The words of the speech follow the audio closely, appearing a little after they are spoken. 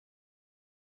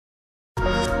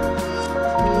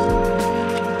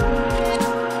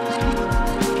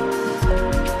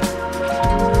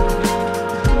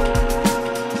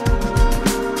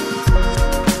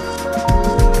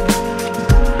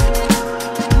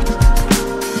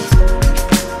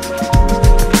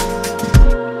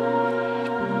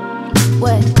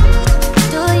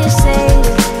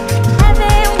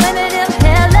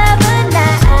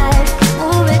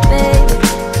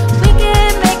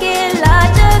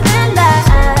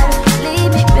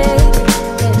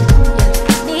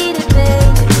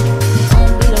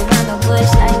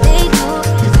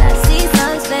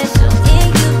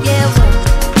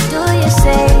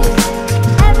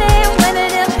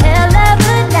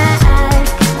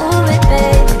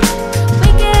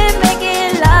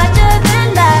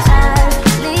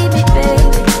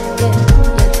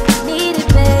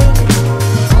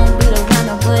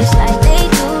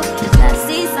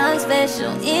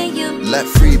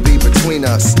between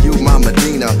us. You my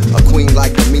Medina, a queen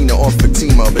like Amina or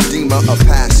Fatima, redeemer of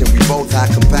passion. We both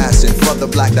had compassion for the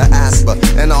black diaspora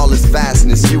and all its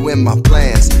vastness. You in my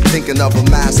plans, thinking of a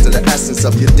master, the essence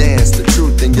of your dance, the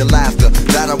truth in your laughter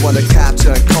that I wanna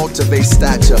capture and cultivate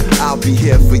stature. I'll be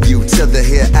here for you till the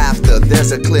hereafter.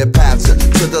 There's a clear path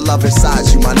to the love inside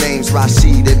you. My name's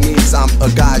Rashid, it means I'm a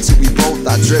guide to we both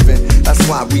are driven. That's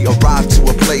why we arrived to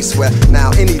a place where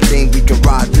now anything we can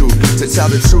ride through. To tell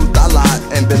the truth, I lied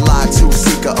and been lied to.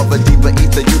 Seeker of a deeper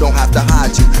ether, you don't have to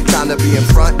hide you. Time to be in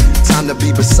front, time to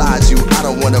be beside you. I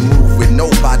don't wanna move with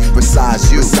nobody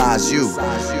besides you. Besides you.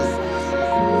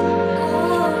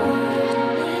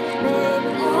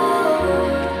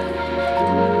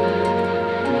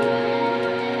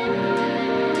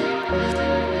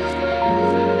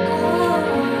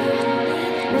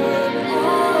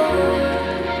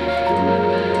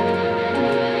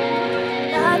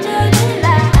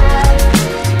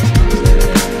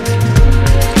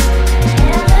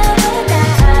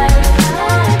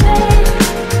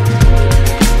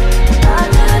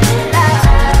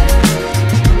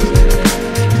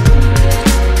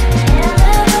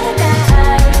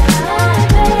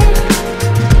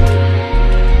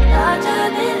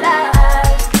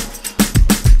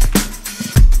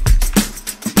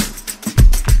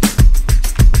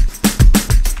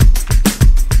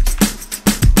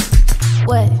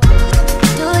 What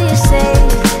do you say?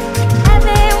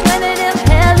 Having one of them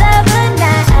hell of a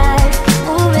night.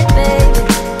 Move it, baby.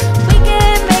 We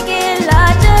can make it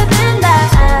larger than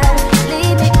life.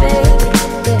 Leave me, baby.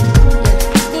 Yeah,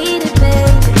 need it,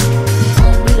 baby.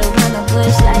 Don't beat around the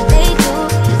bush like they do.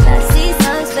 'Cause I see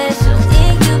something special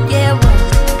in you. Yeah, what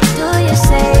do you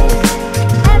say?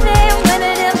 Having one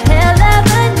of them hell of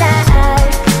a night.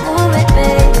 Move it,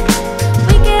 baby.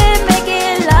 We can make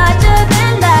it larger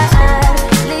than life.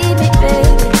 Leave me,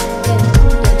 baby. Yeah,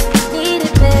 need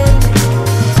it, baby.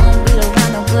 Don't beat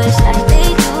around the bush like they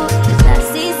do. 'Cause I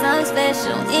see something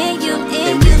special in you,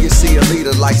 In me you see a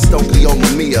leader like Stokely or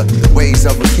Mamiya. The ways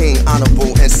of a king,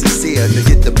 honorable and sincere, to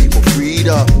get the people freed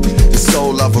up. The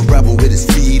soul of a rebel with his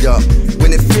feet up.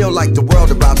 When it feel like the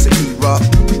world about to erupt,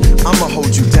 I'ma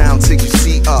hold you down till you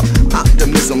see up.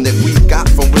 Optimism that we got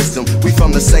from wisdom. We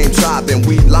from the same tribe and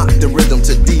we locked the rhythm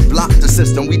to de-block the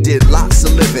system. We did lots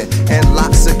of living and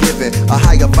lots of giving. A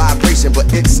higher vibration, but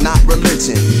it's not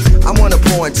religion. I wanna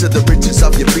pour into the riches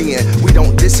of your being. We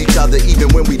don't diss each other even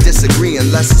when we disagree.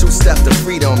 And let's two-step to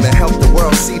freedom and help the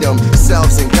world see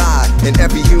themselves in God and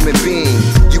every human being.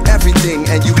 You everything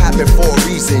and you happen for a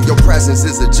reason. Your presence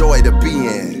is a joy to be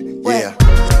in. Yeah.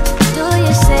 do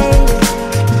you say?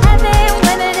 Having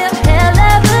one of them hell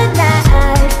of a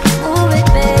night. Move it,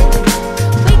 baby.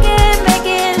 We can make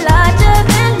it larger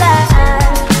than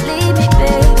life. Leave me,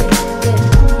 baby. Yeah,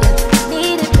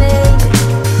 need it, baby.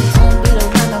 Don't beat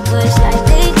around the bush like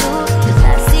they do. 'Cause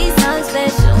I see something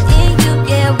special in you.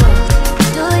 Yeah, what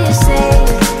do you say?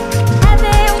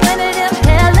 Having one of them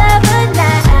hell of a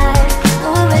night.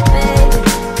 Move it, baby.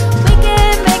 We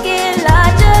can make it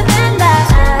larger than life.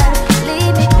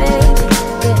 Leave me,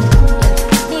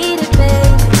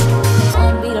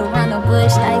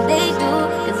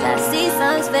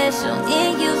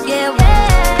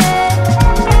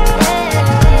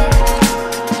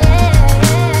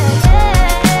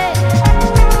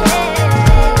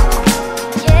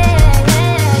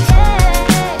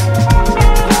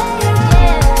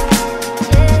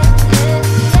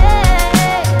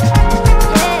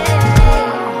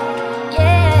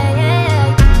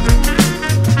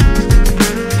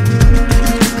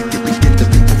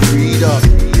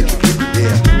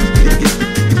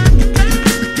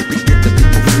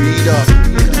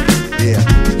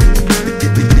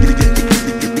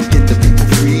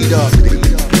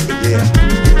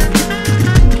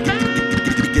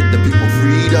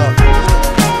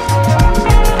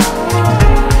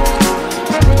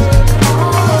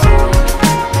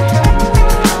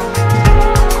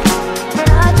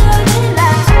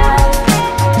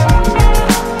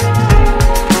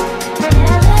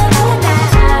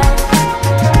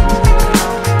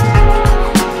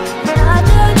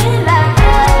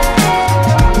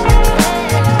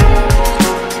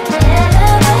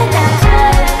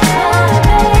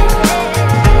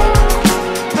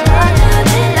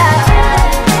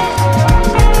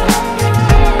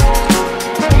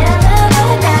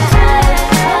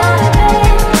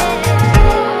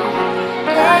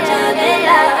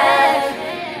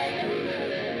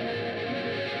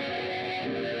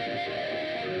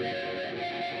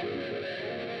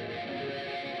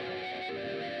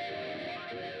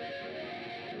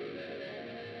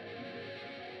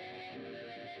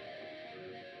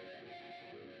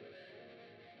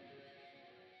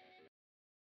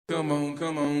 Come on,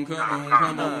 come on, come on,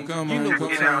 come on, come on, come on,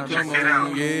 come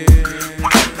on, yeah. Come on,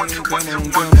 come on, come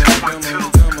on, come on, come on,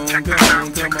 come on,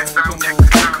 come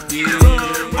on, yeah. Come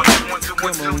on, come on, come on,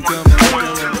 come on, come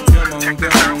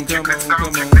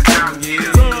on, come on, yeah. Come on,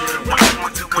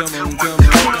 come on, come on,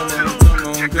 come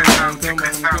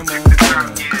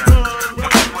on,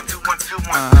 come on,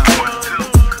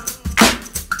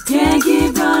 Can't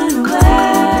keep running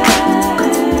away.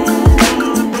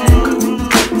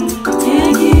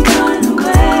 Can't keep running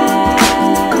away.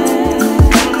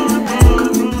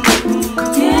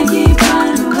 Can't keep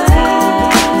running away.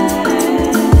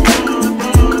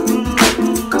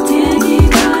 Can't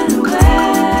keep running away.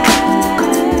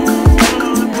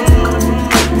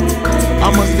 I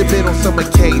must have been on some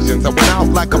occasions I went out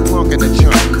like a punk in a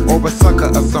chunk, or a sucker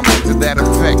or something to that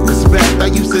effect. Respect I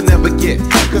used to never get,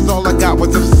 cause all I got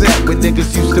was upset when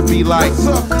niggas used to be like,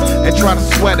 and try to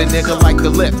sweat a nigga like the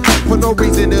lip. For no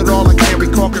reason at all I can't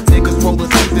recall if niggas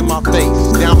rolling C's in my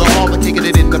face. Down the hall and kicking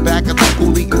it in the back of the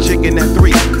school, eating chicken at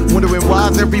 3. Wondering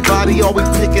why's everybody always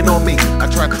picking on me. I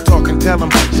tried to talk and tell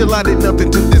them, chill, I did nothing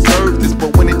to deserve this.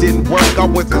 But when it didn't work, I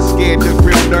wasn't scared, just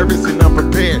real nervous and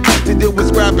unprepared to deal with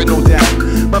scrapping, no doubt.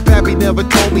 My pappy never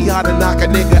told me how to knock a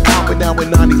nigga out, but now in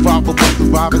 95 I was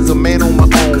surviving, a man on my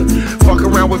own. Fuck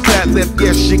around with fat lip,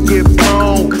 yeah, shit get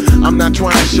blown. I'm not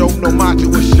trying to show no macho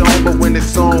is shown, but when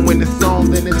it's on, then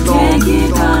it's on. Can't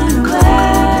keep running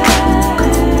away.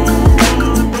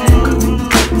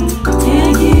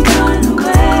 Can't keep running away.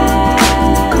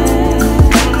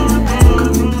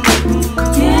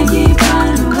 Can't keep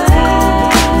running away.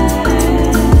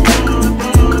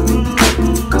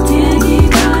 Can't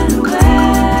keep running away.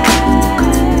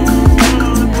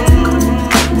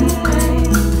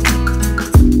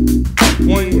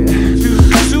 One, two,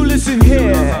 so listen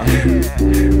here.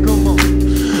 Come on.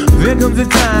 There comes a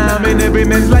time in every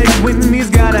man's life when he's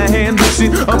gotta handle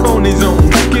shit up on his own.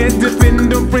 Can't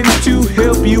depend on friends to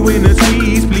help you in a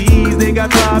squeeze, please. They got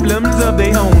problems of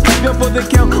their own. Therefore the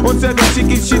count on 7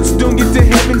 chicken shits don't get to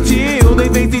heaven till they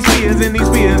face these fears and these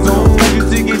fears on.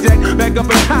 Used to get jacked back up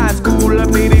in high school. I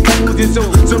play they cool just so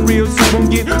some real shit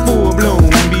won't get full blown.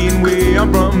 Being where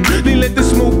I'm from, they let the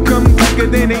smoke come quicker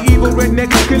than an evil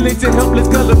redneck can let your helpless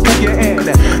color figure. And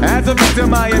as a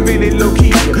victim I am really low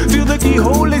key till the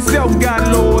keyhole itself got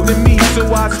lower than me.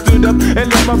 So I stood up and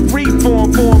let my free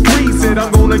form for a free. Said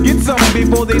I'm gonna get something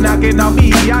before they knockin' out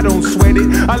me. I don't sweat it,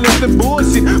 I let the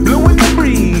bullshit blow in the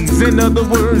breeze. In other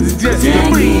words, just a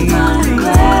breeze. Can't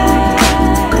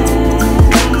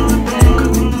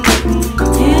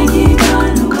keep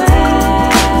running away.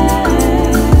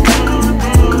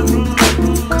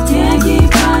 Can't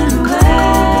keep running away.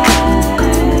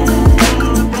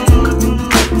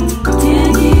 Can't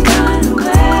keep running away.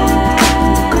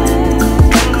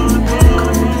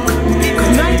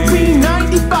 It's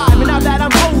 1995 and now that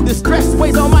I'm older, stress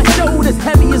weighs on my shoulders,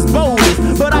 heavy as boulders.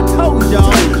 But I told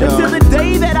y'all, until the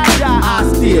day that I die, I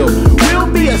still will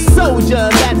be a soldier.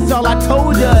 That's all I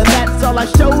told ya, that's all I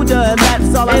showed ya,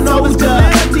 that's all I told ya. And all this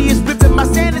calamity is ripping my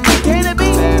sanity, can it be?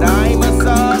 That I'm a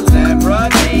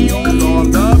celebrity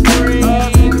on the breeze.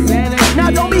 Now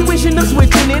don't be wishing of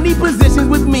switching any positions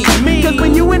with me. Cause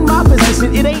when you in my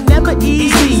position, it ain't never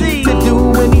easy to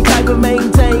do any type of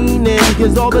maintaining.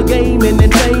 Cause all the gaming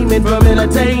and faming from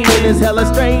entertaining is hella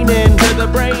straining to the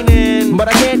braining. But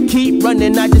I can't keep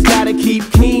running, I just gotta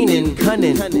keep keen and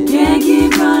cunning. Can't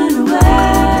keep running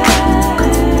away.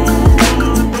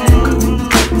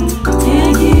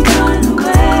 Can't keep running away.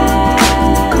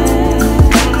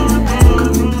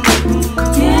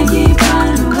 Can't keep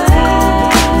running away.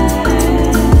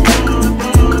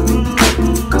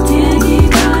 Can't keep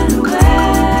running away.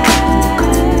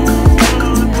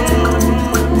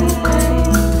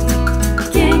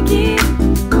 Can't keep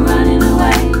running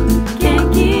away.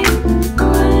 Can't keep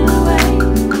running away.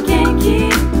 Can't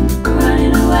keep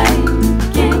running away.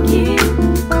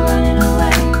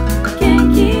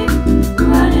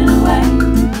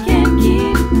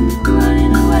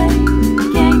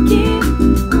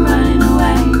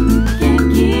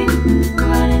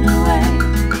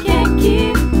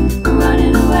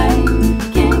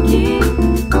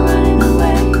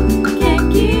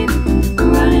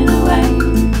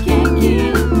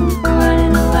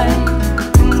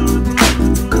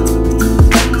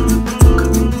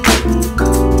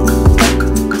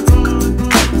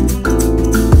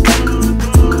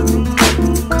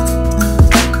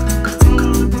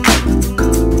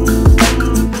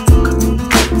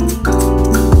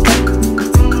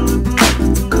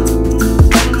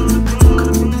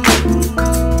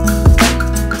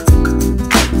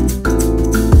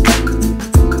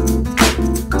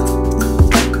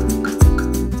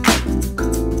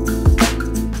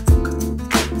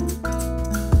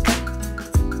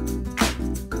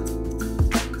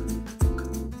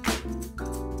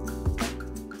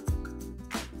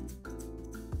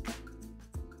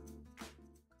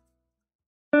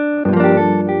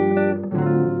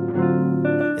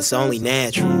 It's only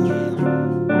natural.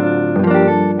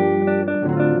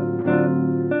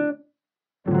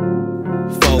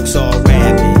 Folks all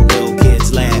rapping, little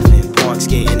kids laughing, parks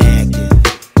getting active.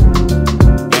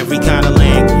 Every kind of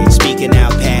language, speaking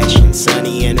out passion,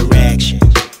 sunny interaction.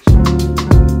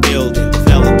 Building,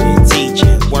 developing,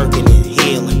 teaching, working it,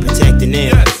 healing, protecting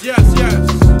them. Yes, yes,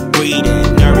 yes.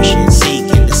 Breeding, nourishing,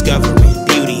 seeking, discovering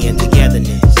beauty and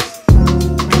togetherness.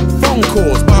 Phone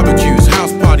calls, barbecues,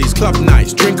 house parties, club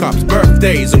nights, drink-ups,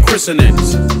 birthdays and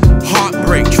christenings.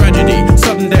 Heartbreak, tragedy,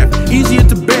 sudden death, easier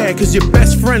to bear cause your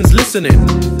best friend's listening.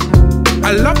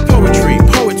 I love poetry,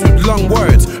 poets with long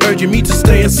words, urging me to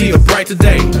stay and see a brighter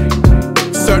day.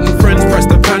 Certain friends press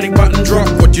the panic button, drop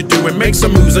what you do and make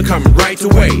some moves and come right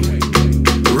away.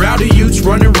 Rowdy youths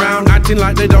running around acting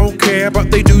like they don't care, but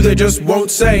they do, they just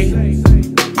won't say.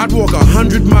 I'd walk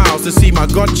 100 miles to see my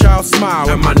godchild smile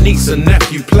and my niece and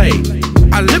nephew play.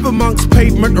 I live amongst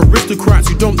pavement aristocrats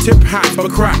who don't tip hats but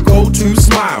crack go-to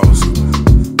smiles.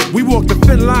 We walk the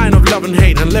thin line of love and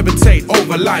hate and levitate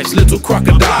over life's little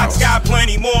crocodiles. Got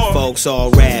plenty more. Folks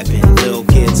all rapping, little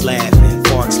kids laughing,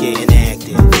 parks getting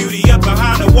active. Beauty up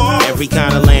behind the wall. Every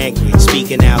kind of language,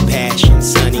 speaking out passion,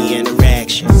 sunny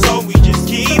interaction. So we just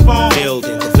keep on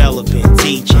Building, developing,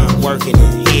 teaching, working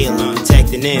it, healing,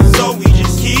 protecting them. So we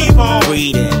just keep on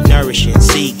Breeding, nourishing,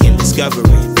 seeking,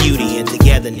 discovering beauty and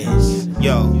togetherness.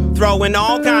 Yo, throwing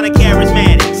all kind of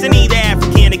charismatics in either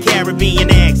African or Caribbean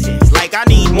accents. Like I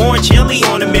need more chili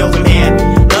on the meals I'm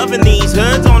having. Loving these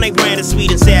hoods on they brand of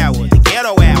sweet and sour. The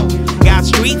ghetto out. Got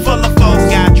street full of folks,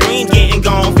 got dreams getting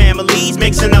gone. Families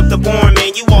mixing up the porn,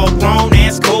 man, you all grown,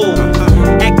 that's cool.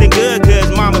 Acting good cause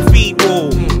mama feet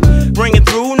rule. Bringing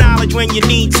through knowledge when you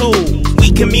need tools.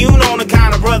 We commune on a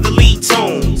kind of brotherly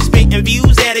tune. Spitting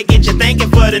views that'll get you thinking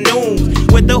for the news.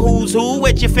 With the who's who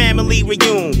at your family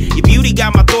reunion. Your beauty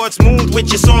got my thoughts moved with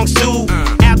your songs too.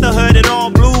 Out the hood in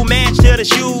all blue, match to the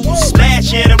shoes.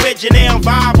 Splashing original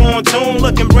vibe on tune.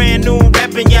 Looking brand new,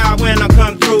 rapping y'all when I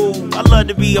come through. I love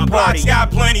to be a party.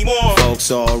 Got plenty more. Folks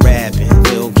all rapping,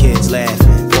 little kids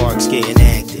laughing, parks getting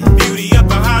active. Beauty up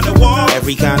behind the wall.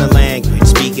 Every kind of language,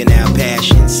 speaking out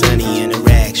passion, sunny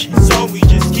interaction. So we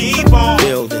just keep on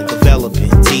Building, developing,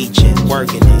 teaching,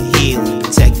 working it, healing,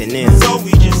 protecting them. So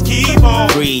we just keep on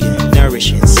Breeding,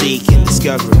 nourishing, seeking,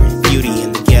 discovering beauty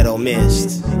in the ghetto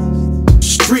mist.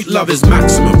 Street love is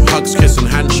maximum, hugs, kiss and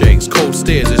handshakes, cold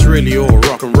stares, it's really all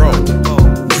rock and roll.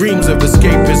 Dreams of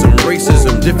escapism,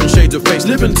 racism, different shades of face,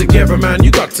 living together, man,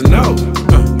 you got to know.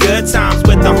 Good times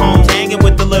with the homes, hanging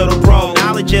with the little bro.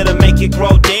 Knowledge it'll make it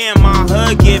grow. Damn, my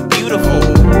hood get beautiful.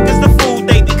 Cause the food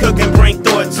they be cooking bring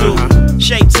thought too.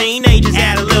 Shape teenagers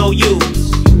add a little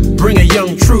use. Bring a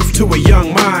young truth to a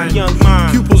young mind. Young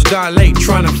mind. Pupils dilate,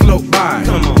 trying to float by.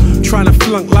 Come on. Trying to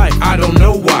flunk life, I don't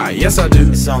know why. Yes, I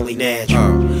do. It's only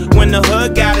natural. When the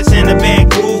hood got us in the back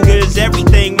groove, cause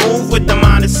everything move with the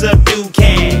mind of subdued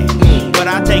cash. But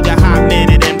I take a hot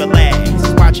minute and relax,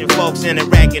 watching folks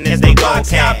interacting as they go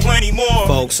past. got plenty more.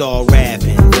 Folks all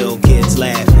rapping, little kids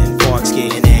laughing, parks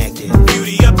getting active.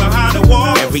 Beauty up behind the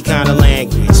wall. Every kind of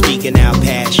language, speaking out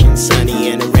passion, sunny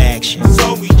interaction.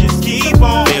 So we just keep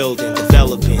on Building,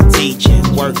 developing, teaching,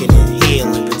 working it,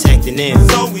 healing, protecting them.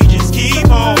 So we just keep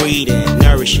on Breeding,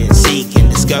 nourishing, seeking,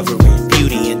 discovering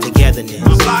beauty and togetherness.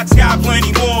 Blocks got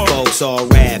plenty more. Folks all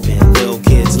rapping, little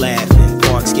kids laughing,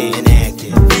 parks getting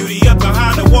active. Beauty up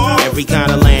behind the wall. Every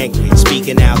kind of language,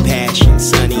 speaking out passion,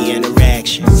 sunny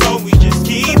interaction. So we just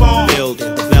keep on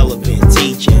Building, developing,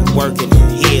 teaching, working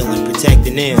it, healing,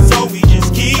 protecting them. So we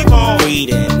just keep on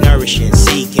Breeding, nourishing,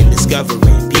 seeking,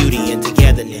 discovering beauty and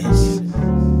togetherness.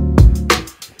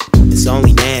 It's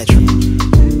only natural.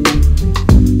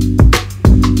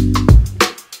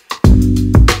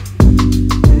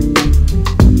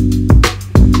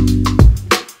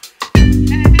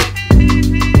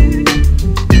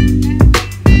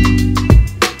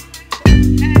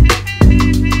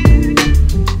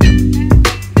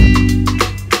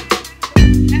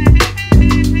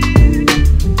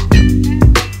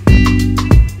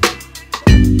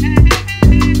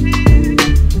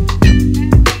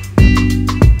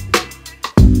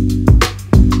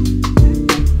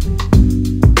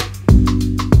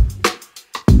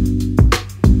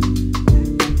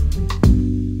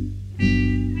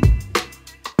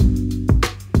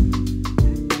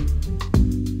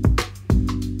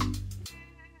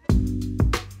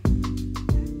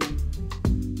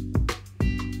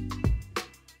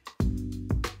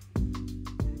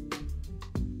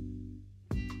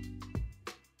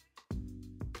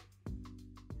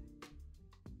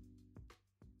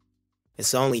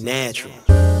 It's only natural.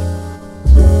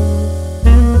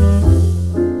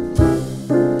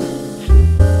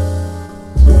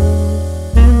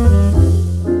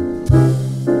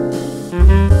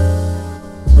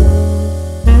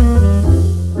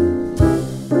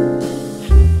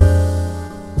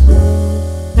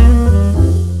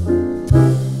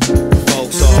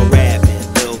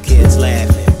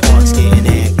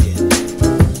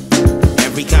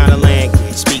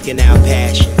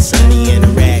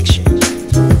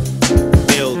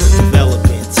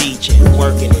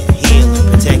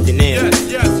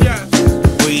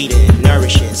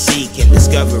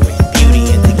 discovering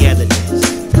beauty and togetherness.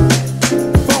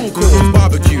 Phone calls,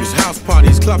 barbecues, house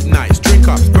parties, club nights,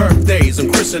 drink-ups, birthdays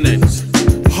and christenings.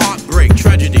 Heartbreak,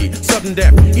 tragedy, sudden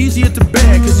death, easier to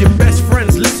bear cause your best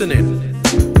friend's listening.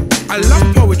 I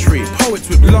love poetry, poets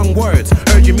with long words,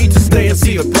 urging me to stay and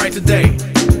see a brighter day.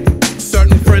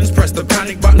 Certain friends press the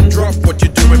panic button, drop what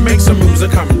you're doing, make some moves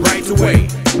and come right away.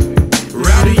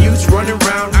 Rowdy youths running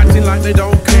around, acting like they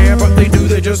don't care, but they do,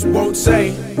 they just won't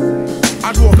say.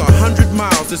 I'd walk 100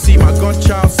 miles to see my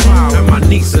godchild smile and my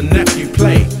niece and nephew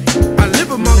play. I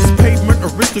live amongst pavement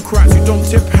aristocrats who don't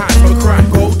tip hats but crack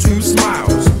go-to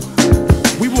smiles.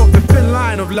 We walk the thin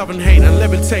line of love and hate and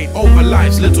levitate over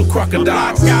life's little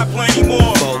crocodiles. Got plenty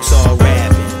more. Folks all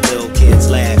rapping, little kids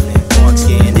laughing, parks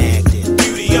getting active.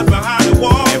 Beauty up behind the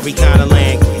wall. Every kind of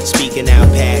language, speaking out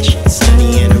passion,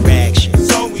 sunny interaction.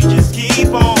 So we just keep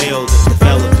on Building,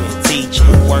 developing,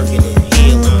 teaching, working it,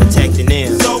 healing, protecting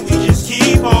them. So we just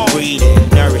keep on Breeding,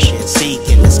 nourishing,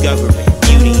 seeking, discovering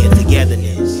beauty and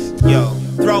togetherness. Yo,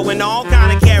 throwing all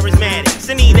kind of charismatics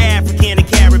and either African or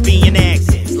Caribbean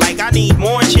accents. Like I need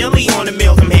more chili on the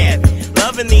meals I'm having.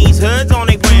 Loving these hoods on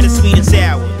they brand of sweet and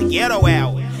sour. The ghetto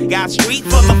hour. Got street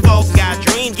full of folks, got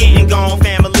dreams getting gone.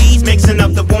 Families mixing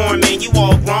up the born, man, you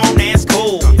all grown, that's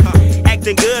cool.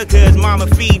 Acting good cause mama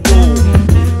feed rule.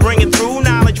 Bringing through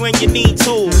knowledge when you need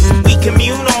tools. We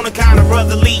commune on a kind of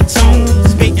brotherly tune.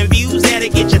 Spitting views that'll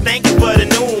get you thinking for the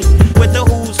noon. With the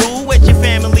who's who at your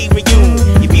family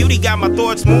reunion. Your beauty got my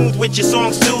thoughts moved with your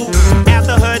songs too. Out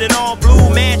the hood and all blue,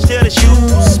 match to the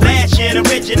shoes. Splashing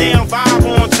original vibe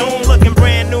on tune. Looking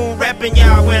brand new, rapping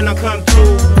y'all when I come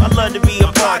through. I love to be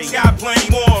a party. got plenty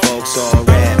more. Folks all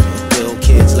rapping, little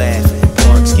kids laughing,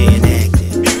 parks getting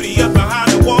active. Beauty up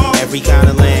behind the wall. Every kind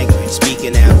of language,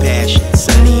 speaking out passion,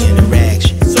 sunny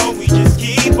interaction. So we just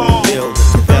keep on Building,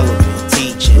 developing,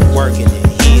 teaching, working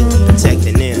it, healing,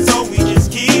 protecting them. So we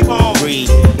just keep on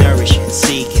Breeding, nourishing,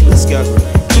 seeking, discovering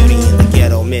beauty in the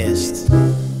ghetto mist.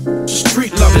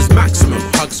 Street love is maximum,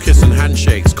 hugs, kiss and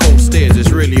handshakes, cold stares,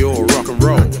 it's really all rock and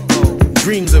roll.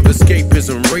 Dreams of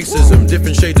escapism, racism,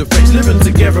 different shades of face, living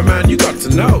together, man, you got to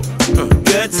know.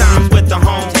 Good times with the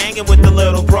homes, hanging with the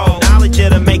little bro. Knowledge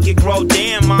it'll make it grow,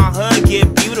 damn, my hood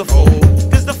get beautiful.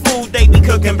 Cause the food they be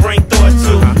cooking bring thought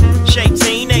to. Shape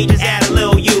teenagers, add a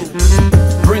little youth.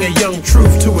 Bring a young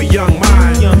truth to a young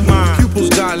mind. Young mind. Pupils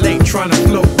dilate, trying to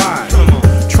float by. Come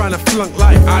on. Trying to flunk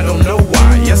life, I don't know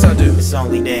why. Yes, I do. It's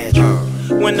only natural.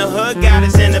 When the hood got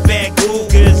us in the bad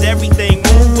groove, cause everything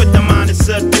move with the mind of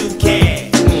subdued cash.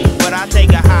 But I take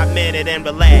a hot minute and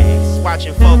relax,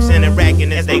 watching folks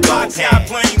interacting as they go got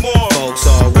past. plenty more. Folks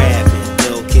all rapping,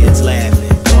 little kids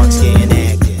laughing, parks getting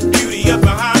active. Beauty up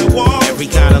behind the wall. Every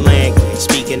kind of language,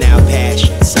 speaking out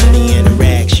passion, sunny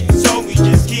interaction. So we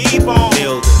just keep on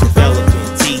Building,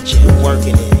 developing, teaching,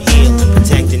 working it, healing,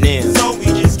 protecting them. So we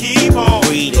just keep on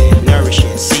Breeding,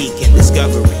 nourishing, seeking,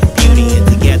 discovering beauty and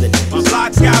togetherness. My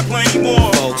block's got plenty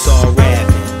more. Folks all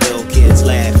rapping, little kids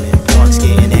laughing, parks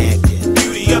getting active.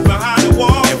 Beauty up behind the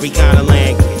wall. Every kind of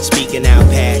language, speaking out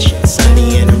passion,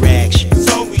 sunny interaction.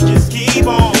 So we just keep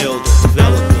on Building,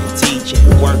 developing, teaching,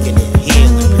 working it,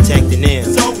 healing, protecting them.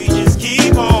 So we just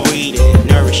keep on Breeding,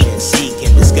 nourishing,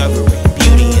 seeking, discovering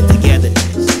beauty and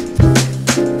togetherness.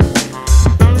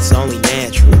 It's only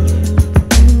natural.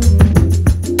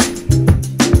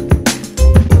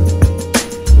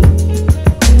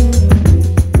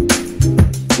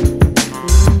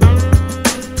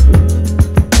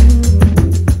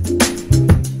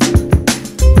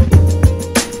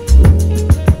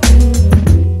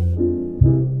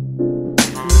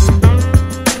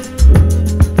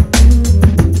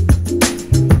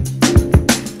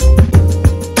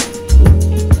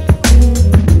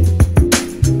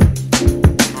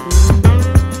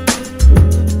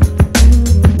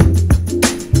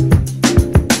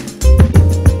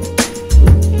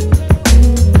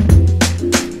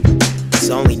 It's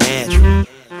only natural.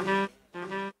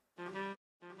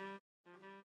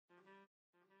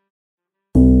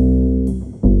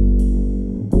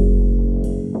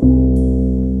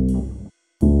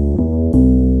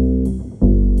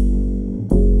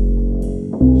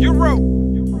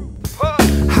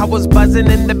 I was buzzing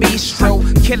in the bistro,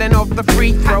 killing off the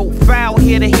free throw. Foul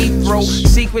here the heat throw,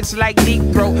 secrets like deep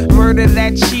throat. Murder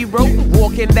that she wrote,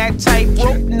 walking that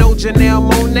tightrope. No Janelle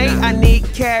Monáe, I need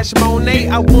cash Monet.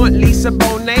 I want Lisa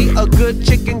Bonet, a good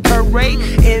chicken curry.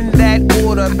 In that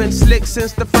order, been slick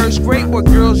since the first grade, where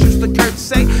girls used to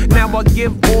curtsy. Now I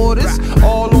give orders,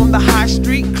 all on the high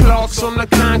street. Clocks on the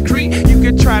concrete, you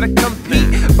could try to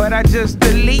compete, but I just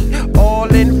delete.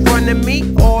 All in front of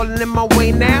me, all in my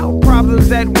way now. Problems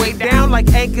that way down, like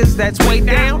anchors that's way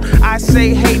down. down. I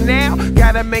say, hey now,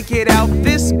 gotta make it out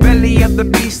this belly of the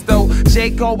beast though.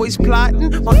 Jake always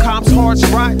plotting, my comp's heart's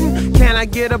rotten. Can I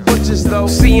get a butcher's though?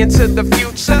 See into the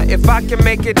future, if I can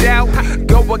make it out,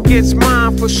 go against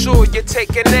mine for sure. You're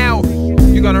taking out.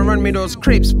 You gonna run me those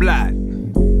crepes, blood?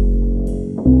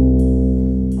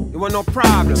 Want no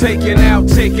problem. Taking out,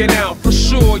 for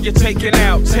sure. You're taking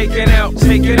out, taking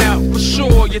out, for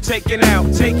sure. You're taking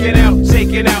out, taking out,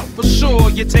 for sure.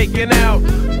 You're taking out.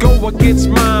 Go against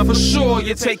mine, for sure.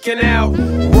 You're taking out.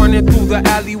 Running through the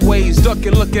alleyways,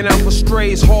 ducking, looking out for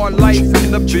strays. Hard life in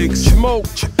the big smoke.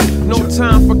 No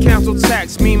time for council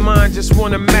tax. Me, mine just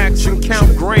wanna max and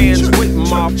count grands with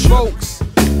my folks.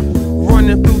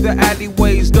 Running through the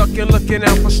alleyways, ducking, looking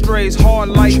out for strays. Hard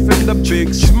life in the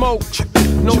big smoke.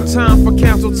 No time for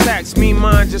council tax. Me,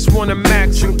 mine just wanna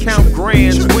max and count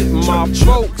grands with my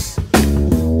folks.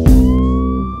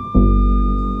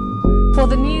 For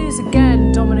the news,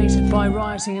 again dominated by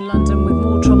rioting in London, with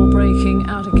more trouble breaking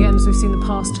out again as we've seen the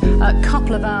past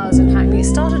couple of hours in Hackney. It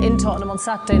started in Tottenham on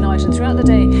Saturday night, and throughout the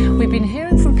day we've been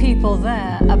hearing from people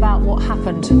there about what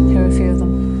happened. Here are a few of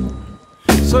them.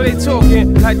 So they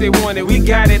talking like they want it, we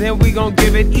got it and we gon'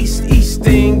 give it. East, east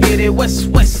and get it, west,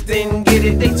 west and get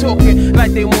it. They talking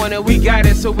like they want it, we got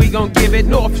it, so we gon' give it.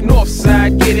 North, north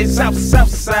side, get it, south, south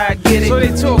side, get it. So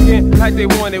they talking like they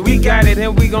want it, we got it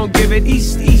and we gon' give it.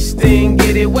 East, east and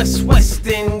get it, west, west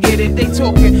and get it. They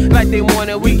talking like they want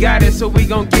it, we got it, so we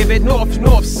gon' give it. North,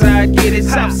 north side, get it,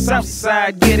 south, south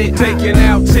side, get it. Taking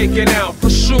out, for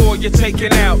sure. You're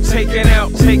taking out, taking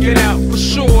out, for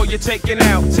sure. You're taking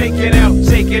out, taking out,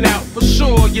 for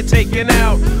sure. You're taking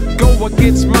out. Go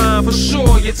against mine, for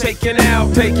sure. You're taking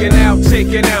out, taking out,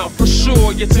 for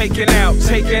sure. You're taking out,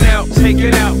 taking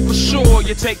out, for sure.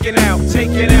 You're taking out,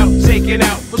 taking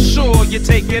out, for sure. You're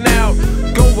taking out.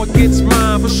 Go against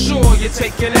mine, for sure. You're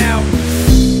taking out.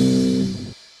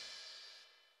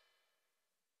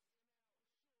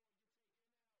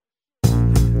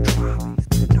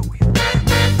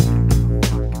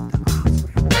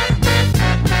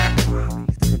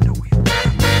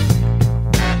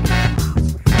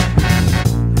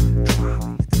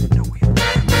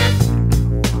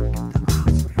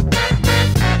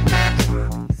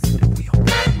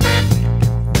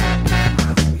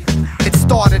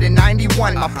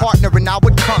 My partner and I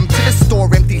would come to the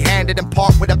store empty-handed and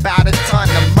part with about a ton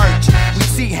of merch. We'd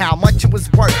see how much it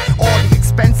was worth. All the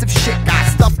expensive shit got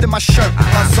stuffed in my shirt.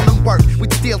 Hustle and work,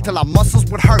 we'd steal till our muscles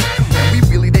would hurt. And we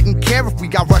really didn't care if we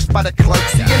got rushed by the clerk.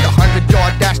 See, in the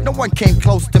 100-yard dash, no one came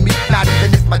close to me. Not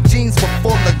even if my jeans were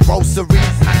full of groceries.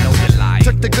 I know you lied.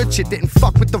 Took the good shit, didn't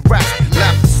fuck with the rest.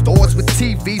 Left the stores with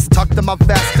TVs tucked in my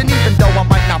vest. And even though I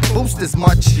might not boost as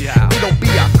much, it'll be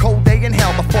a cold day in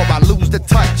hell before I lose the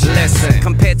touch. Listen,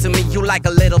 compared to me, you like a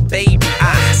little baby.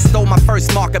 I stole my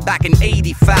first marker back in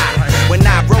 '85 when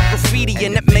I wrote graffiti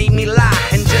and it made me lie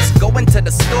and just go into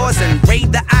the stores and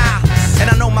raid the aisles. And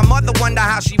I know my mother wonder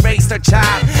how she raised her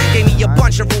child. Gave me a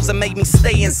bunch of rules and made me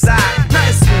stay inside.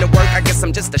 Nothing seemed to work, I guess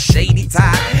I'm just a shady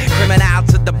type. Criminal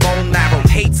to the bone marrow,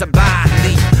 hate to buy.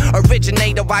 The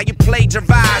originator while you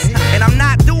plagiarize. And I'm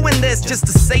not doing this just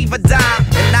to save a dime.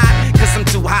 And not cause I'm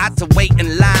too hot to wait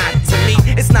in line. To me,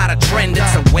 it's not a trend,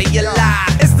 it's a way you lie.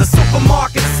 It's the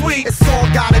supermarket sweep, it's all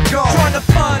gotta go. Trying to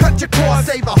fund, cut your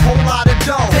costs, save a whole lot of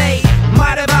dough. They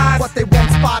might advise, but they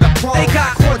won't spot a pro. They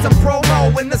got cords of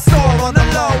promo in the store on the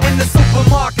low. In the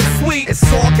supermarket sweep, it's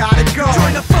all gotta go.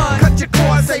 Join the fun, cut your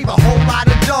costs, save a whole lot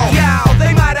of dough. Yeah,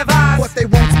 they might advise, but they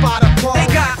won't spot a pro. They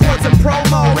got cords and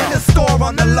promo in the store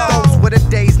on the low. Those were the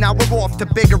days, now we're off to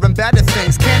bigger and better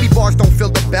things. Candy bars don't fill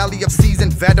the belly of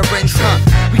seasoned veterans.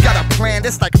 We got a plan,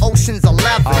 it's like Ocean's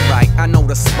 11. Alright, I know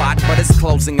the spot, but it's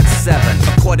closing at 7.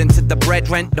 According to the bread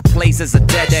rent, the place is a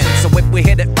dead end. So if we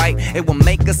hit it right, it will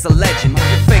make us a legend.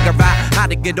 We'll figure out how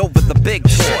to get over the big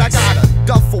toys. Shit, I got a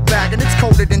duffel bag and it's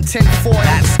coated in tin foil.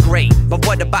 That's great, but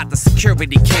what about the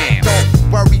security cams?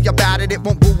 Don't worry about it, it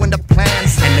won't ruin the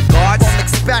plans. And the guards?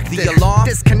 Unexpected, the alarm?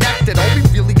 Disconnected. All we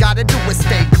really gotta do is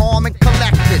stay calm and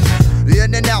collected.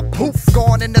 In and out, poof,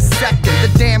 gone in a second.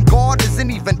 The damn guard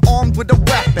isn't even armed with a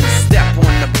weapon. Step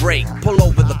on the brake, pull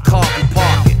over the car and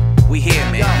park it. We here,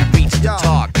 man, we reached the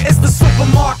target. It's the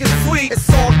supermarket sweep, it's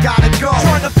all gotta go.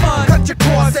 Join the fun, cut your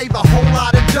costs, save a whole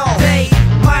lot of dough. They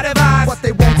might advise, but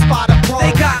they won't spot a pro.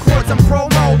 They got cords and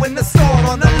promo in the store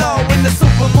on the low. In the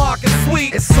supermarket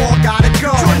sweep, it's all gotta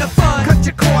go. Join the fun, cut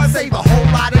your costs, save a whole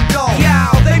lot of dough.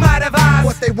 Yeah, they might advise,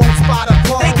 but they won't spot a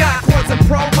pro. They got cords and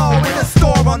promo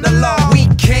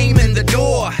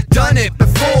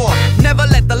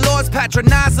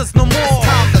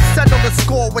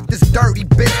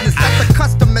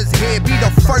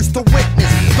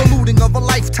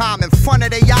time in front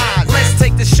of their eyes. Let's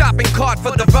take the shopping cart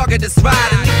for the ruggedest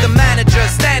ride and leave the manager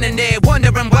standing there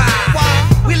wondering why.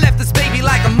 We left this baby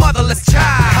like a motherless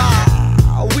child.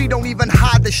 We don't even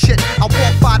hide the shit. I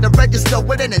walk by the register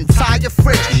with an entire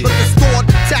fridge. Look the store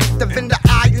detective in the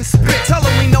eye and spit. Tell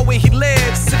him we know where he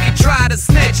lives if he try to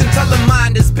snitch, and tell him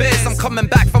mind his biz. I'm coming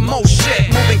back for more shit.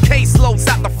 Moving caseloads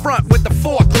out the front with the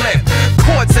forklift.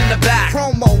 Cords in the back.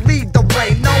 Promo, lead the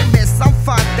way. No miss, I'm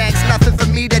fine, thanks. Nothing for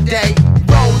me today.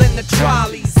 Rolling the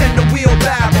trolleys and the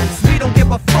wheelbarrows. We don't give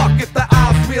a fuck if the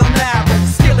aisle's real narrow.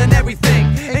 Skilling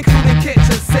everything, including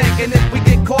kitchen sink. And if we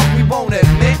get caught, we won't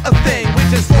admit a thing. We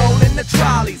just rolling the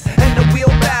trolleys and the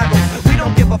wheelbarrows. We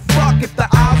don't give a fuck if the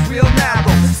aisle's real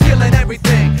narrow. Skilling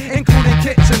everything, including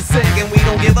kitchen sink. And we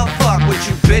don't give a fuck what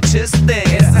you bitches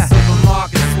think. It's a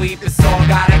supermarket sweep, it's all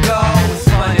gotta go. It's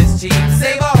fun, it's cheap,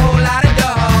 save a whole lot of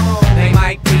dough. They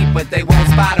might peep, but they won't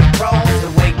spot a pros.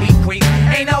 The way we creep,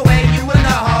 ain't no way you will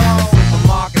know.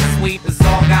 Supermarket sweep, it's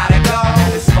all gotta go.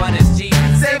 It's fun, it's cheap,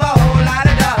 save a whole lot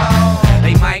of dough.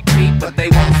 They might peep, but they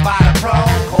won't spot a pro.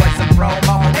 Caught some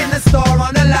promo in the store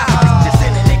on the low. Just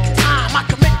in the nick of time, I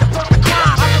commit the perfect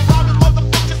crime. I've been robbing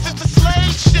motherfuckers since the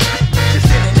slave ship. Just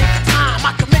in the nick of time,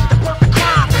 I commit the perfect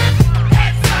crime.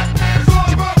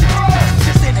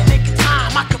 Just in the nick of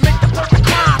time, I commit the perfect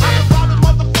crime. I've been robbing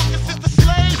motherfuckers since the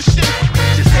slave ship.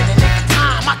 Just in the nick of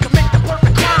time, I commit the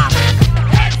perfect crime.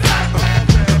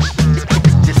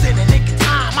 Just in the nick of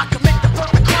time, I commit the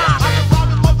perfect crime. I've been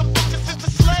robbing motherfuckers since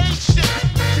the slave ship.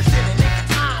 Just in the nick of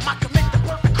time, I commit the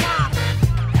perfect crime.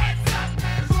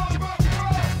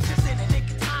 Just in the nick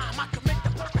of time, I commit the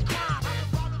perfect crime. I've been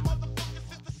robbing motherfuckers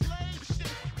since the slave ship.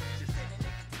 Just in the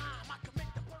nick of time, I commit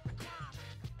the perfect crime.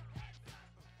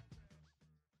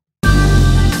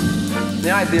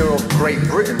 The idea of Great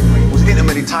Britain was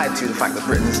intimately tied to the fact that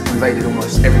Britain's invaded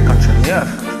almost every country on the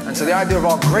earth. And so the idea of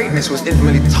our greatness was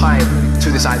intimately tied to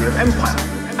this idea of empire.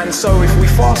 And so if we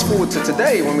fast forward to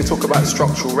today, when we talk about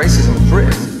structural racism in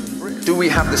Britain, do we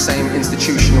have the same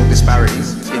institutional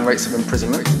disparities in rates of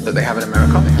imprisonment that they have in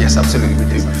America? Yes, absolutely we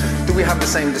do. Do we have the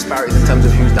same disparities in terms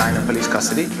of who's dying in police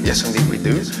custody? Yes, indeed we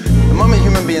do. The moment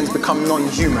human beings become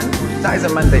non-human, that is a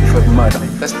mandate for murder.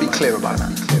 Let's be clear about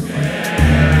that.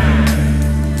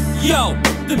 Yo,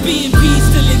 the B&B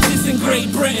still exists in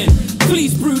Great Britain.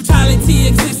 Police brutality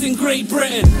exists in Great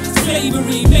Britain.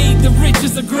 Slavery made the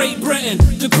richest of Great Britain.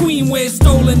 The Queen wears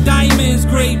stolen diamonds,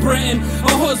 Great Britain.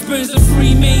 Her husband's a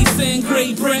Freemason,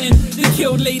 Great Britain. The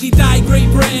killed lady died,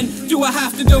 Great Britain. Do I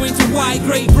have to go into why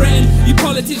Great Britain? You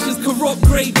politicians corrupt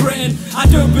Great Britain. I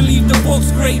don't believe the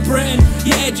books, Great Britain.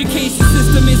 Your education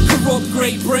system is corrupt,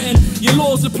 Great Britain. Your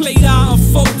laws are played out and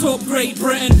fucked up, Great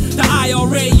Britain. The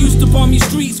IRA used to bomb your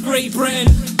streets, Great Britain.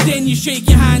 Then you shake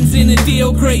your hands in a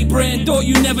deal, Great Britain. Thought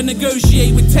you never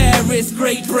negotiate with terrorists,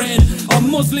 Great Britain. Are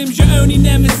Muslims your only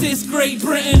nemesis, Great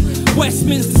Britain?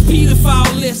 Westminster's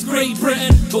paedophile list, Great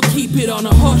Britain. But keep it on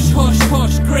a hush, hush,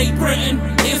 hush, Great Britain.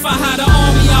 If I had an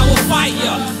army, I would fight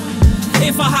ya.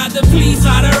 If I had the police,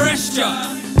 I'd arrest ya.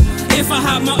 If I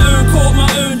had my own court, my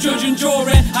own judge and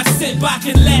jury, I'd sit back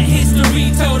and let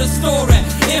history tell the story.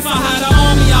 If I had an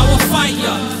army, I would fight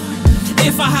ya.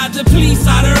 If I had the police,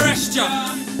 I'd arrest ya.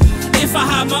 If I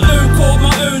had my own court,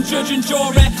 my own judge and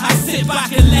jury, I sit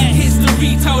back and let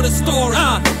history tell the story.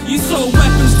 You sold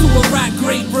weapons to Iraq,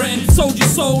 Great Britain. Sold your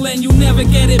soul and you'll never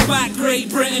get it back, Great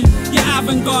Britain. You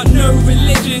haven't got no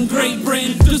religion, Great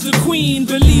Britain. Does the Queen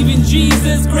believe in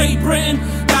Jesus, Great Britain?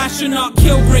 Thou should not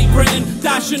kill Great Britain.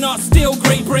 Thou should not steal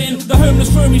Great Britain. The homeless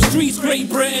roaming streets, Great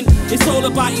Britain. It's all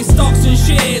about your stocks and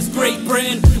shares, Great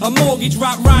Britain. A mortgage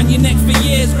wrapped round your neck for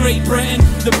years, Great Britain.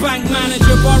 The bank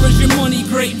manager borrows your money,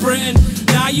 Great Britain.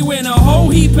 Now you in a whole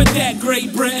heap of debt,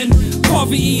 Great Britain.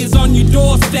 Poverty is on your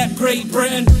doorstep, Great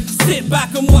Britain. Sit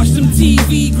back and watch some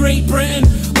TV, Great Britain.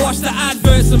 Watch the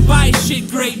adverts and buy shit,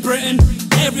 Great Britain.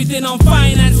 Everything on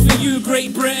finance for you,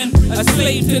 Great Britain. A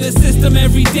slave to the system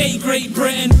every day, Great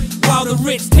Britain. While the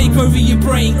rich take over your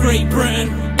brain, Great Britain.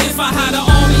 If I had an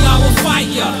army, I would fight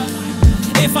ya.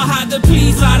 If I had the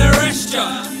police, I'd arrest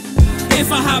ya.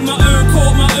 If I had my own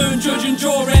court, my own judge and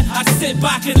jury, I'd sit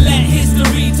back and let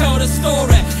history tell the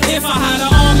story. If I had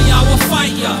an army, I would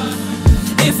fight ya.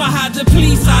 If I had the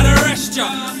police, I'd arrest ya.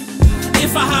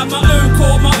 If I had my own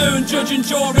court, my own judge and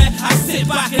jury, I'd sit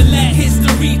back and let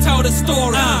history tell the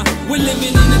story. We're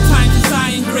living in a time to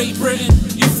Zion, Great Britain.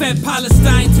 You fed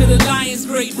Palestine to the lions,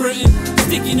 Great Britain.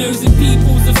 Stick your nose in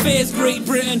people's affairs, Great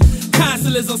Britain.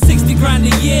 Councillors on 60 grand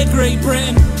a year, Great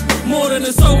Britain. More than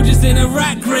the soldiers in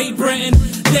Iraq, Great Britain.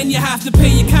 Then you have to pay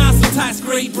your council tax,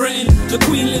 Great Britain. The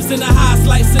Queen lives in a house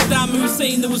like Saddam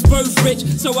Hussein that was both rich,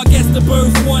 so I guess they're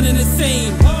both one and the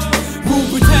same. Ruled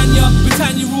Britannia,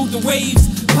 Britannia ruled the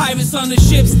waves. Pirates on the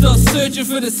ships, thus searching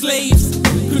for the slaves.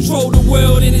 Control the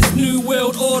world in its new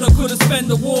world order. Could've spent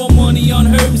the war money on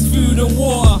herbs, food and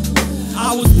water.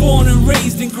 I was born and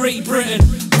raised in Great Britain,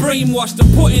 brainwashed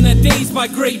and put in a daze by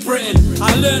Great Britain.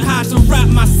 I learned how to rap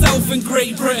myself in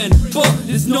Great Britain, but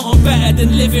there's nothing better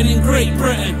than living in Great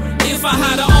Britain. If I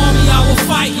had an army, I would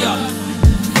fight ya.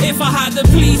 If I had the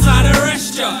police, I'd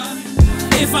arrest ya.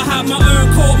 If I had my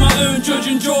own court, my own judge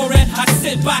and jury, I'd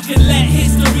sit back and let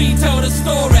history tell the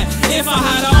story. If I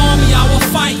had an army, I would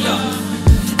fight ya.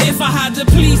 If I had the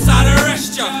police, I'd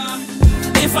arrest ya.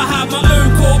 If I had my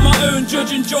own court, my own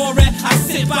judge and jury, I'd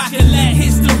sit back and let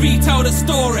history tell the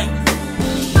story.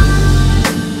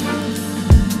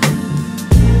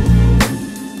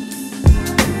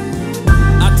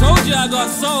 I told you I got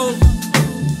soul.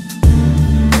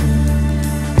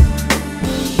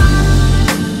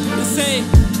 Say,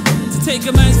 to take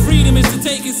a man's freedom is to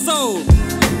take his soul.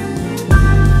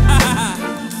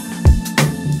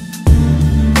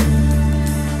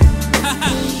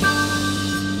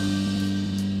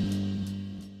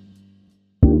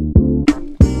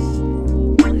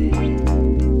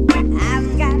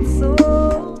 I've got soul.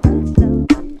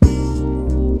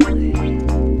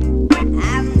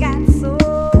 I've got soul.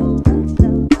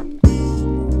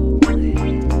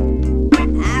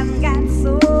 I've got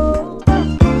soul.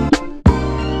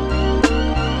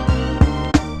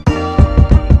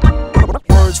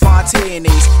 Words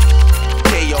Fontaines,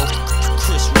 K.O.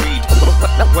 Chris Reed.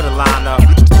 What a lineup.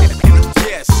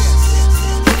 Yes.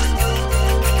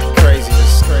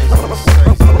 Craziness.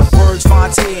 Words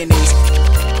Fontaines,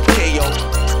 K.O.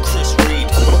 Chris Reed.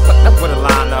 What a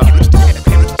lineup.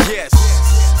 Yes.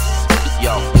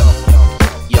 Yo.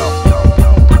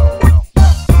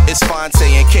 It's Fonte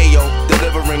and K.O.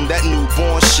 delivering that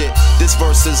newborn shit. This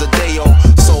verse is a day-o,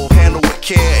 so handle with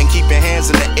care and keep your hands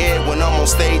in the air when I'm on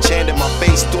stage, hand in my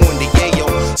face doing the yayo.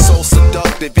 So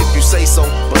seductive if you say so,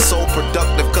 but so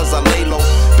productive cause I lay low.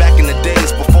 Back in the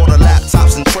days before the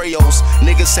laptops and Treyos,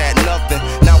 niggas had nothing.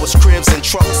 Now it's cribs and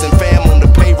trucks and fam on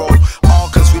the payroll. All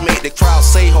cause we made the crowd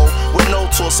say ho, with no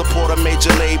tour support or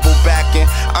major label backing.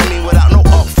 I mean without no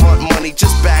upfront money,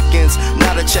 just back ends.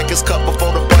 Now the check is cut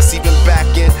before the bus even back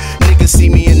in. Niggas see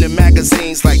me in the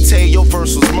magazines like Tay, your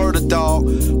verse was murder, dog.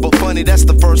 But funny, that's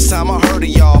the first time I heard of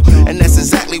y'all. And that's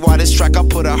exactly why this track I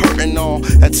put a hurtin' on,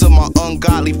 until my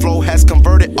ungodly flow has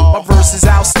converted all. My verse is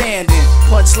outstanding.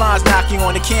 Punchlines knocking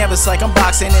on the canvas like I'm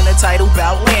boxing in a title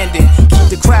bout landing. Keep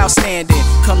the crowd standing.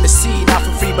 Come to see, not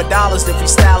for free but dollars. The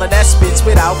freestyler that spits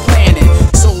without planning.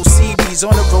 Sold CDs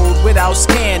on the road without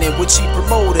scanning. With cheap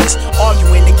promoters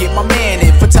arguing to get my man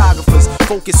in. Photographers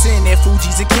focusing their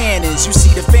Fujis and Canons. You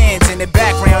see the fans in the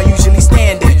background usually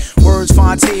standing. Words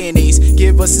Fontaines,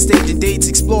 give us a stage and dates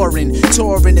exploring.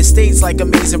 Touring the states like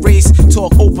Amazing Race.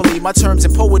 Talk openly, my terms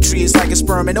in poetry is like a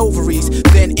sperm and ovaries.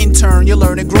 Then in turn you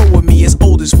learn and grow with me as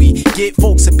old as we get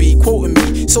folks to be quoting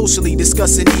me. Socially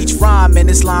discussing each rhyme and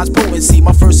its line's potency.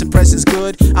 My first impression's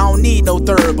good, I don't need no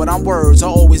third. But I'm words, I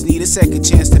always need a second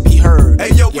chance to be heard.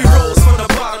 Hey yo, we rose from the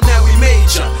bottom, now we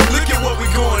major. Look at what we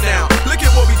going now, look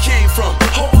at where we came from.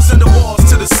 Holes in the walls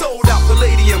to the sold out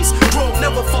palladiums. Bro,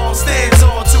 never fall, stand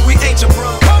tall till we ancient, bro.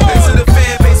 And to the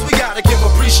fan base, we gotta give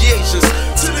appreciations.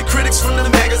 To the critics from the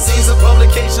magazines and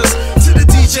publications. To the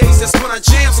DJs that spun our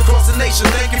jams across the nation.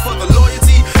 Thank you for the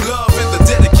loyalty, love, and the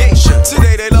dedication.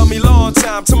 Today they love me long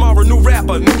time, tomorrow new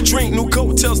rapper, new drink, new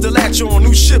coattails to latch on,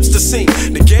 new ships to sink.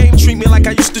 The game treat me like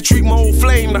I used to treat my old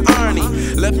flame, the irony.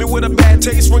 Left me with a bad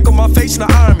taste, wrinkle my face, the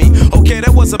army. Okay,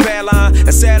 that was a bad line,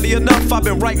 and sadly enough, I've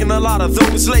been writing a lot of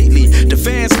those lately. The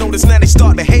fans notice now they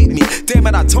start to hate me. Damn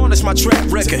it, I tarnished my trap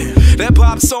record. That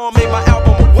pop song made my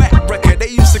album a whack record. They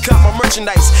used to cop my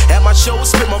merchandise at my shows,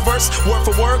 spit my verse, word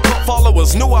for word. Cult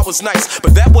followers knew I was nice,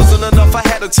 but that wasn't enough. I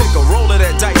had to take a roll of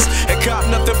that dice and cop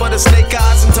nothing but a snake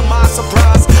eyes. And to my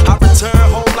surprise, I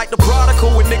return home like the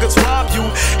prodigal when niggas rob you.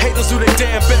 Haters do their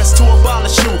damn best to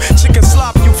abolish you. Chicken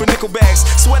slop you for nickel bags.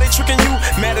 Swear they tricking you,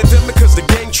 mad at them because the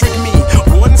gang tricked me.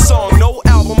 One song, no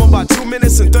album, about 2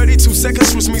 minutes and 32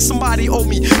 seconds, which means somebody owe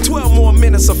me 12 more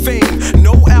minutes of fame.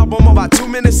 No album, about 2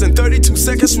 minutes and 32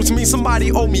 seconds, which means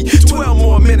somebody owe me 12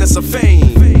 more minutes of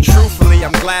fame. Truthfully,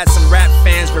 I'm glad some rap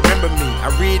fans remember me. I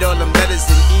read all them letters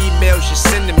and emails you're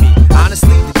sending me.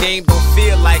 Honestly, the game don't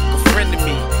feel like a friend to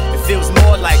me. It feels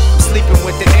more like I'm sleeping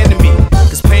with the enemy.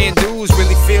 Cause paying dues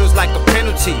really feels like a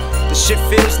penalty. The shit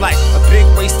feels like a big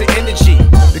waste of energy.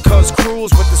 Because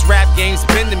cruel's what this rap game's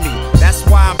been to me. That's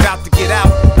why I'm about to get out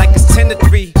like it's 10 to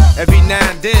 3. Every now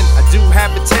and then I do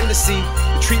have a tendency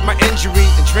to treat my injury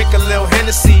and drink a little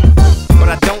Hennessy. But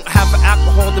I don't have an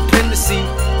alcohol dependency.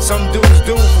 Some dudes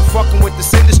do from fucking with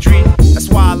this industry.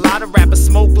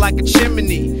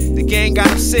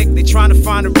 sick, they trying to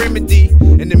find a remedy.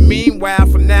 In the meanwhile,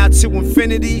 from now to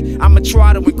infinity, I'ma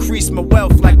try to increase my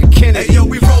wealth like a Kennedy. Hey yo,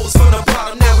 we rose from the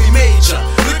bottom, now we major.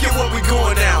 Look at what we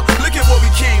going now, look at where we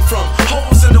came from.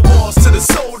 Holes in the walls to the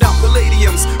sold out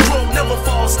palladiums. Grove never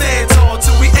falls, stand tall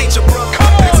till we ain't your brother.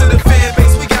 And to the fan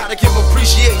base, we gotta give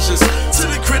appreciations. To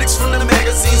the critics from the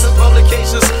magazines and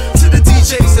publications. To the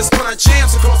DJs that spun our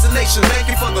jams across the nation. Thank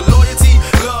you for the loyalty,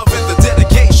 love, and the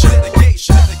dedication.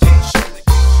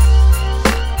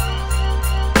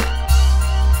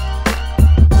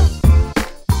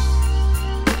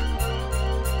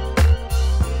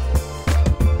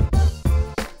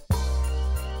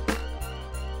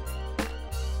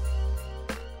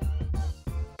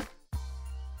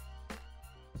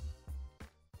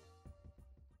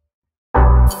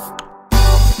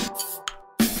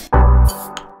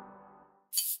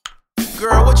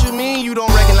 Girl, what you mean you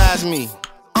don't recognize me?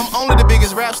 I'm only the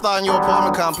biggest rap star in your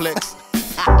apartment complex.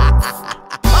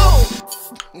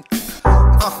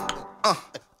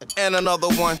 And another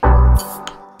one.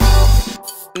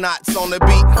 Knots on the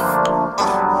beat.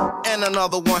 And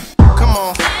another one. Come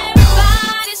on.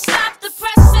 Everybody stop the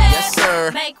presses. Yes,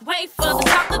 sir. Make way for the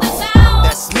talk of the town.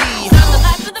 That's me. I'm the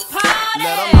life of the party.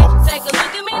 Let 'em know. Take a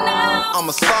look at me now. I'm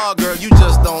a star, girl, you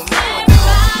just don't know it.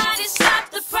 Everybody stop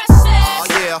the presses. Oh,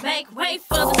 yeah. Make way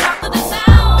for the talk of the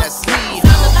town. That's me.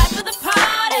 I'm the life of the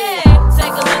party.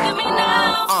 Take a look at me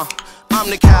now. I'm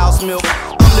the cow's milk,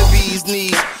 I'm the bee's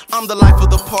knees. I'm the life of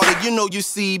the party, you know you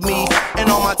see me. And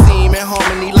on my team in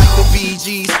harmony like the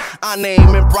BGs. I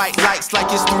name in bright lights like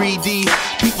it's 3D.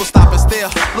 People stop and stare,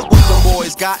 look what them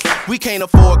boys got. We can't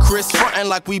afford Chris, frontin'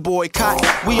 like we boycott.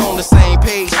 We on the same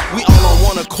page, we all on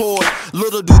one accord.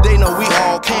 Little do they know we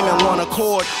all came in one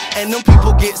accord. And them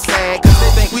people get sad, cause they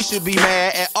think we should be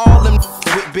mad at all them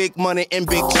with big money and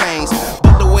big chains.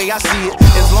 But the way I see it,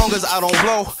 as long as I don't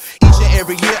blow, each and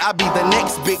every year I be the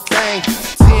next big thing.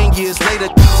 10 years later,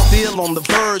 still on the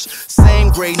verge. Same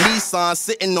gray Nissan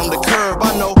sitting on the curb.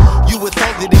 I know you would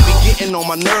think that it be getting on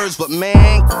my nerves, but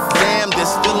man, damn,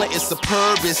 this feeling is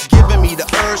superb. It's giving me the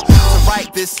urge to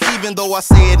write this, even though I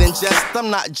say it in jest. I'm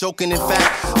not joking, in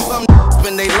fact. Some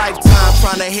spend their lifetime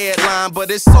trying to headline, but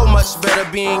it's so much better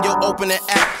being your opening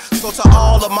act. So to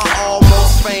all of my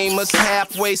almost famous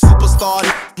halfway superstar,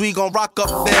 we gon' rock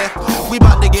up there. We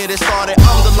bout to get it started.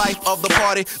 I'm the life of the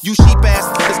party. You sheep ass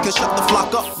niggas can shut the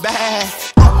flock up bad.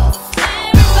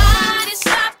 Everybody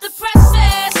stop the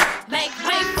presses. Make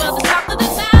way for the talk of the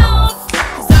town.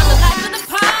 Cause I'm the life of the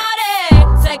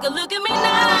party. Take a look at me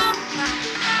now.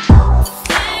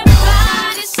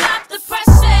 Everybody stop the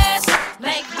presses.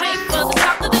 Make way for the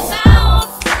talk of the town.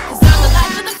 Cause I'm the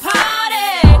life of the party.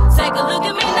 Take a look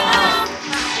at me now.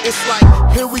 It's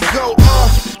like, here we go,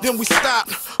 then we stop.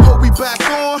 We back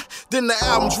on, then the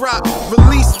album drop.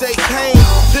 Release date came,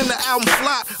 then the album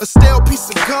flop. A stale piece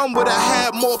of gum would have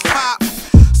had more pop.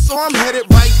 So I'm headed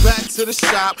right back to the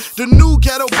shop. The new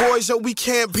ghetto boys, yo, we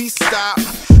can't be stopped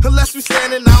unless we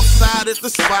standing outside at the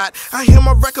spot. I hear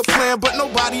my record playing, but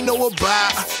nobody know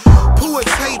about. Pooh and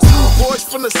Tay, two boys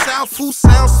from the south who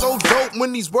sound so dope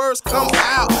when these words come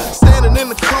out. Standing in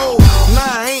the cold,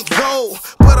 nah, I ain't gold,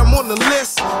 but I'm on the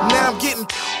list. Now I'm getting.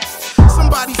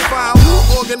 Somebody find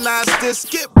who organized this.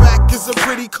 Get back is a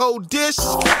pretty cold dish.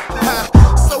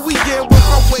 So we get with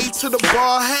my way to the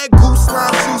bar. Had goose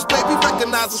lime juice, baby,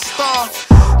 recognize a star.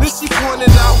 Then she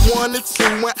pointed out 1 or 2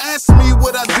 and asked me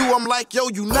what I do. I'm like, yo,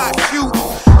 you not cute.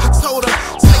 I told her,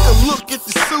 take a look at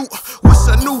the suit. Wish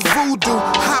I knew voodoo.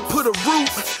 I put a root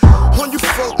on your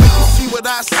throat, make you see what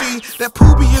I see. That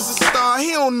Poobie is a star,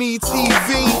 he don't need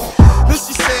TV. Then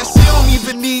she said she don't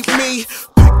even need me.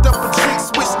 Up a drink,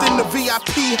 switched in the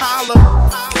VIP holler.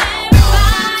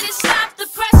 Everybody stop the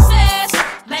presses.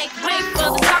 Make way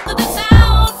for the talk of the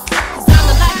town. Cause I'm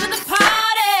the life of the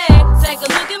party. Take a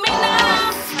look at me now.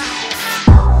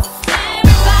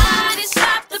 Everybody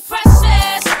stop the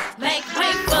presses. Make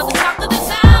way for the talk of the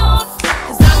town.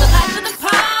 Cause I'm the life of the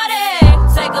party.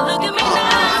 Take a look at me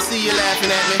now. I see you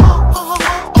laughing at me.